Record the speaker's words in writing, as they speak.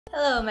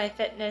Hello my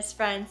fitness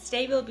friends,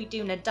 today we'll be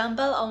doing a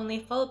dumbbell-only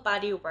full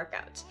body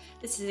workout.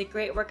 This is a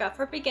great workout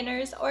for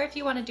beginners or if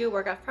you want to do a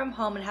workout from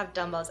home and have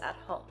dumbbells at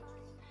home.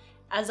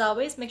 As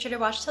always, make sure to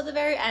watch till the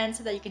very end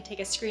so that you can take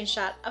a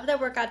screenshot of the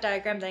workout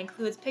diagram that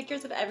includes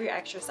pictures of every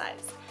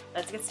exercise.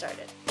 Let's get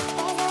started.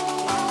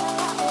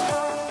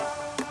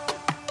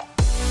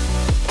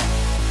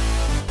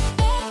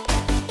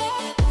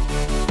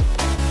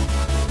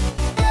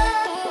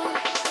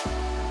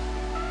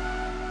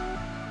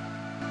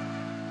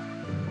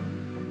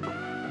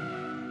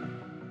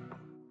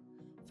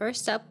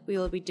 First up, we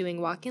will be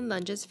doing walking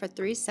lunges for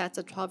 3 sets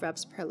of 12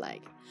 reps per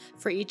leg.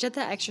 For each of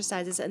the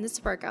exercises in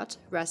this workout,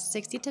 rest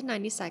 60 to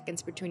 90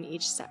 seconds between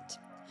each set.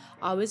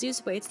 Always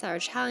use weights that are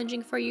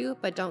challenging for you,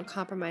 but don't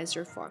compromise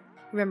your form.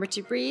 Remember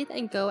to breathe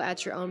and go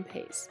at your own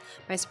pace.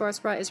 My sports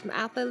bra is from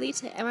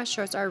Athlete and my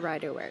shorts are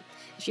Rider Wear.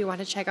 If you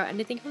want to check out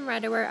anything from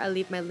Rider Wear, I'll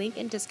leave my link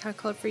and discount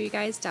code for you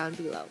guys down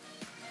below.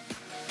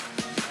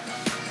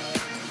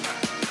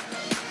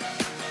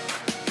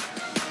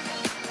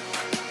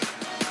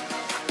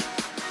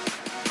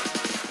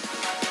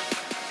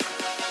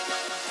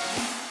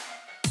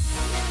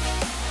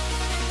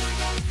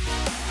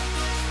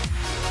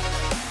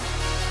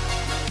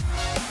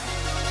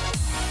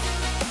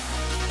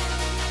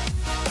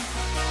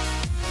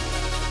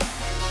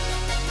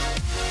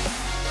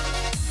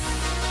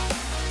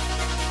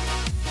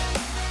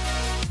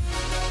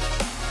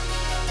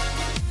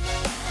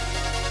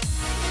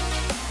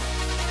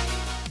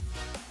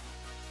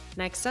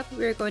 Next up,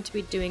 we are going to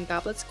be doing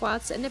goblet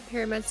squats in a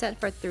pyramid set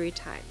for 3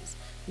 times,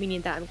 meaning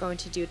that I'm going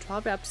to do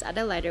 12 reps at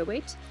a lighter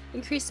weight,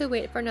 increase the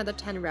weight for another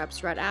 10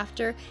 reps right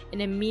after,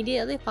 and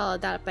immediately follow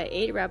that by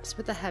 8 reps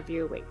with a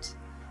heavier weight.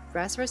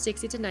 Rest for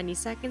 60 to 90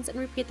 seconds and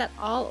repeat that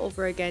all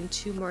over again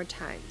 2 more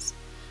times.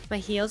 My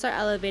heels are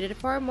elevated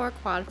for a more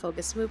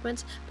quad-focused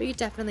movement, but you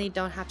definitely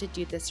don't have to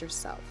do this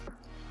yourself.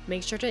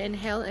 Make sure to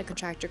inhale and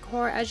contract your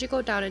core as you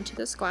go down into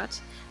the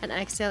squat, and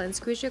exhale and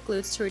squeeze your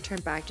glutes to return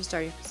back to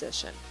starting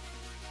position.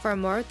 For a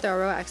more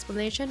thorough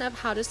explanation of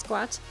how to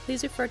squat,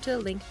 please refer to the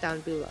link down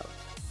below.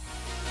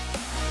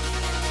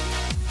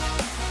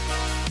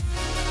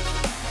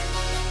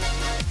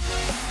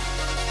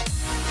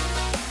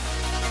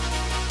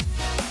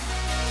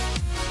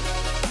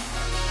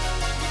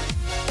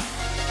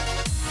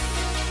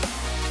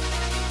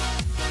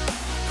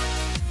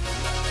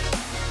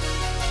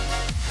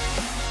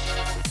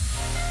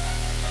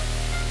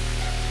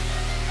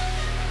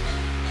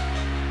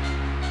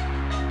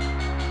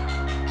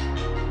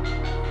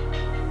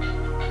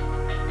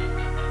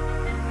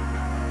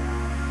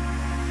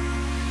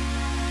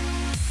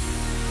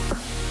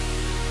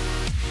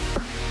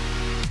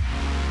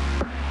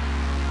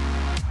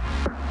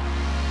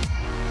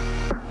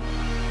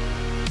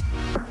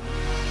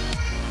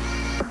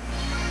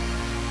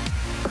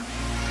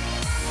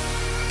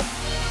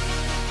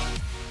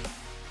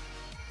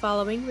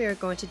 Following, we are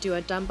going to do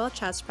a dumbbell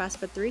chest press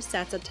for 3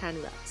 sets of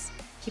 10 reps.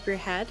 Keep your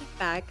head,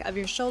 back of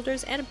your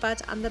shoulders, and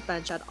butt on the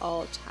bench at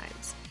all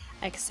times.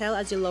 Exhale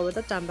as you lower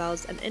the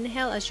dumbbells and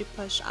inhale as you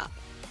push up.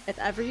 If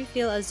ever you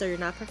feel as though you're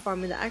not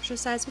performing the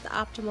exercise with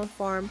optimal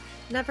form,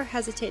 never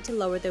hesitate to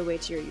lower the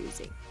weight you're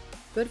using.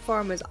 Good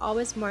form is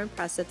always more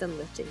impressive than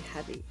lifting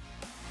heavy.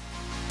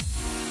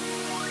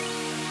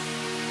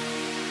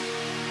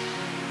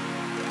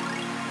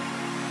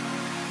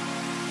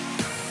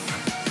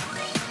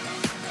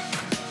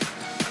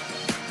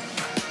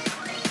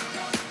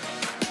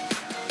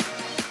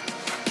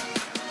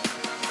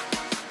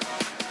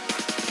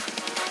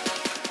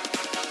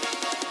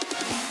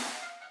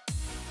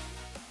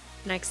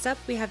 Next up,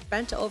 we have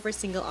bent over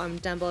single arm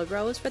dumbbell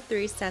rows for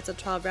 3 sets of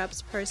 12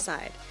 reps per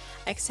side.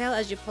 Exhale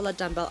as you pull a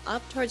dumbbell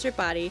up towards your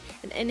body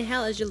and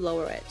inhale as you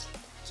lower it.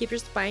 Keep your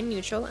spine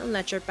neutral and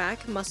let your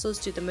back muscles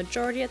do the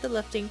majority of the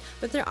lifting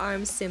with your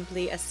arms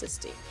simply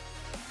assisting.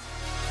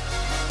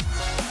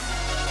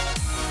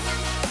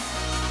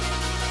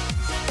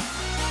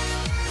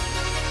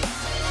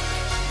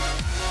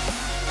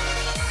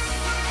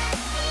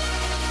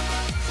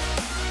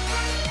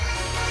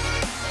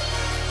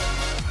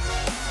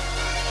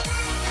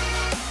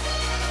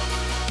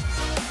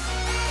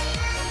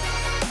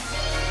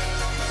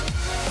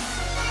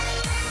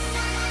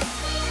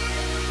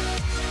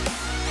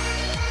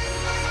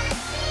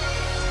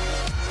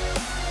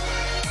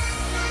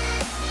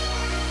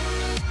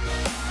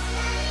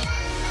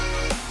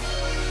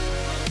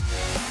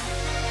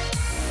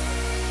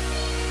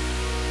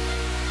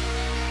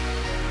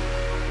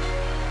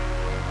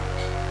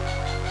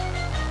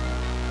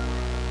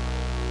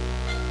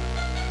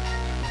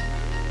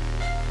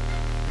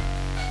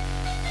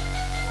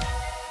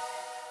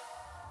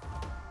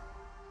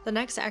 The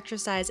next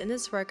exercise in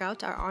this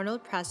workout are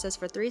Arnold presses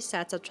for 3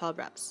 sets of 12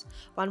 reps.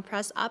 1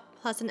 press up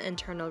plus an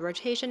internal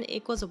rotation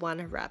equals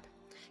 1 rep.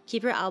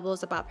 Keep your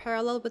elbows about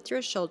parallel with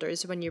your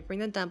shoulders when you bring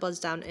the dumbbells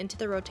down into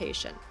the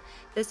rotation.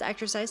 This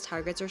exercise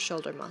targets your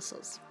shoulder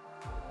muscles.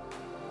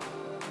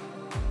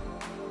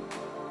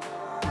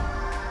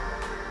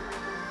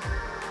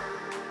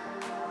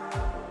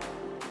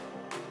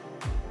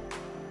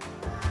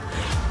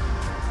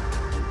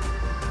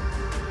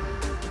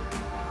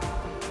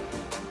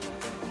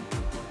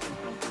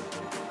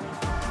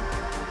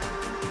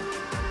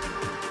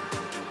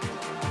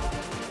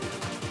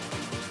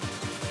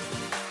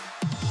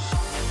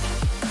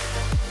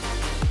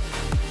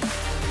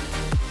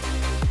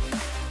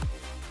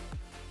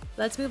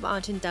 Let's move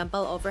on to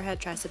dumbbell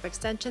overhead tricep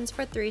extensions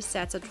for 3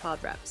 sets of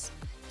 12 reps.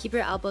 Keep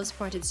your elbows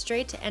pointed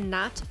straight and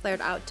not flared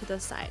out to the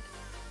side.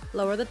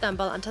 Lower the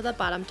dumbbell until the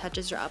bottom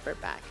touches your upper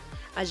back.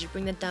 As you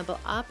bring the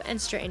dumbbell up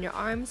and straighten your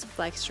arms,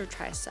 flex your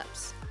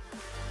triceps.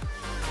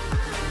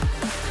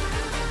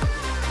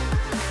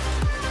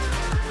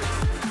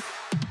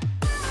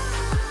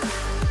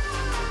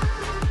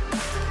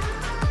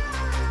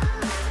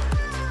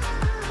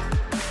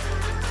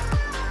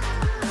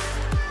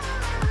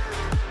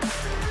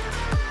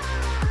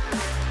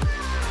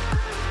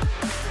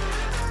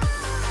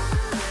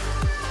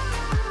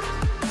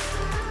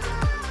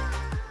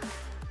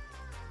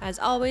 As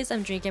always,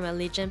 I'm drinking my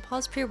Legion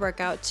Pulse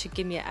pre-workout to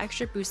give me an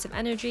extra boost of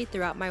energy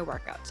throughout my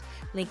workout.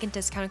 Link and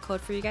discount code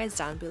for you guys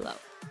down below.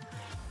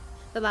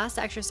 The last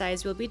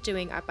exercise we'll be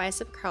doing are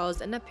bicep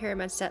curls in a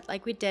pyramid set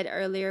like we did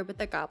earlier with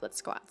the goblet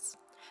squats.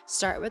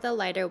 Start with a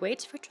lighter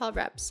weight for 12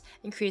 reps,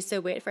 increase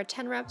the weight for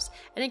 10 reps,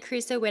 and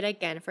increase the weight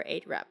again for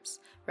 8 reps.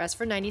 Rest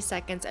for 90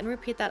 seconds and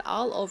repeat that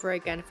all over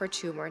again for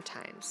 2 more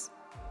times.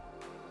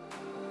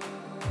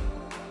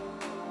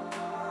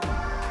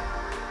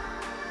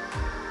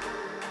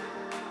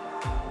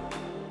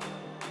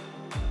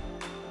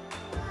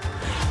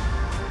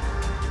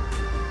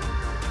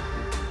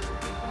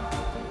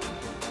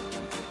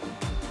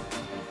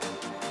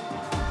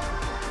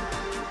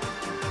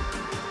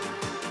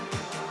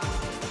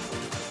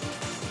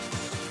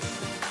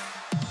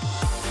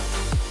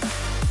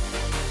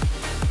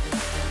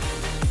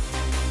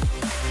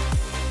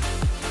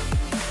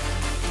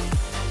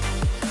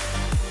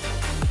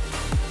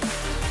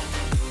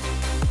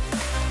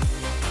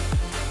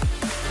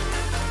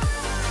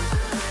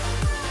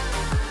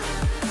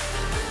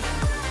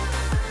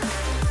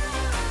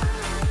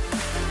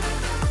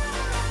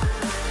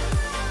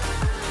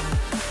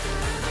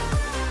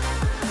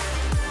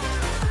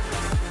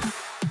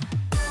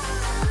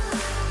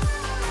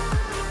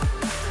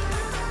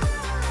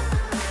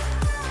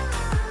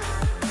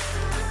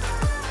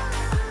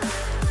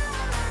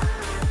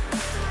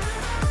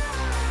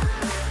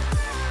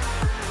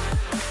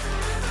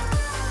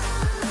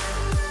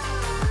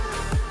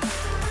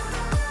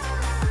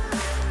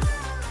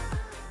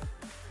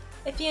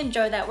 If you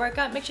enjoyed that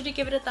workout, make sure to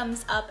give it a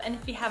thumbs up, and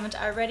if you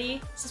haven't already,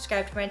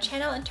 subscribe to my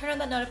channel and turn on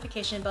that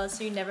notification bell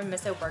so you never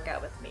miss a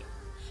workout with me.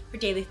 For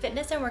daily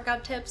fitness and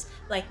workout tips,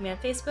 like me on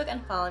Facebook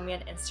and follow me on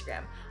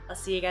Instagram. I'll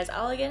see you guys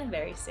all again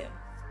very soon.